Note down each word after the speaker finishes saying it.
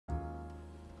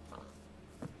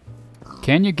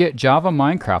Can you get Java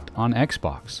Minecraft on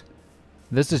Xbox?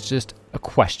 This is just a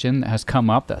question that has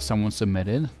come up that someone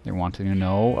submitted. They're wanting to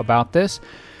know about this.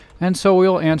 And so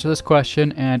we'll answer this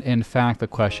question, and in fact the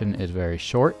question is very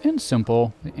short and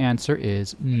simple. The answer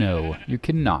is no. You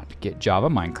cannot get Java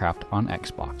Minecraft on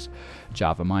Xbox.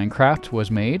 Java Minecraft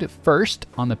was made first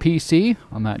on the PC,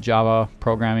 on that Java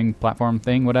programming platform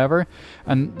thing, whatever.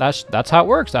 And that's how it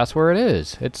works. That's where it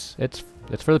is. It's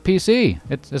for the PC.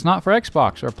 It's not for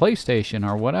Xbox or PlayStation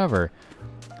or whatever.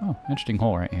 Oh, interesting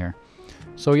hole right here.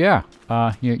 So yeah,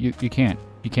 you can't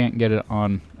get it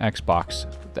on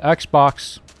Xbox. The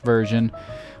Xbox version,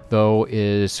 though,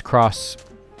 is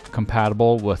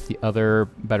cross-compatible with the other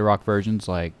Bedrock versions,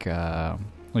 like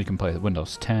you can play with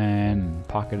Windows 10,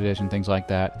 Pocket Edition, things like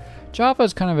that. Java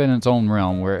is kind of in its own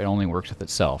realm where it only works with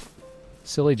itself.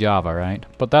 Silly Java, right?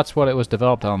 But that's what it was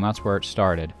developed on. That's where it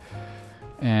started,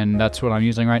 and that's what I'm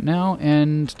using right now.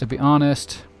 And to be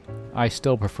honest, I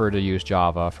still prefer to use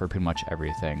Java for pretty much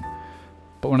everything.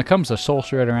 But when it comes to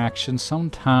social interaction,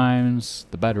 sometimes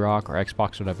the Bedrock or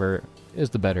Xbox, whatever, is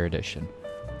the better edition.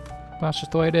 But that's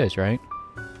just the way it is, right?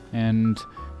 And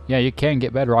yeah, you can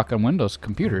get Bedrock on Windows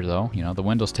computers, though. You know, the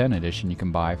Windows 10 edition you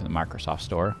can buy from the Microsoft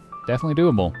Store. Definitely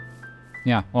doable.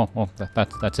 Yeah, well,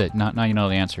 that's it. Now you know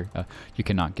the answer. You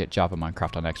cannot get Java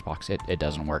Minecraft on Xbox. It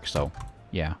doesn't work, so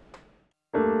yeah.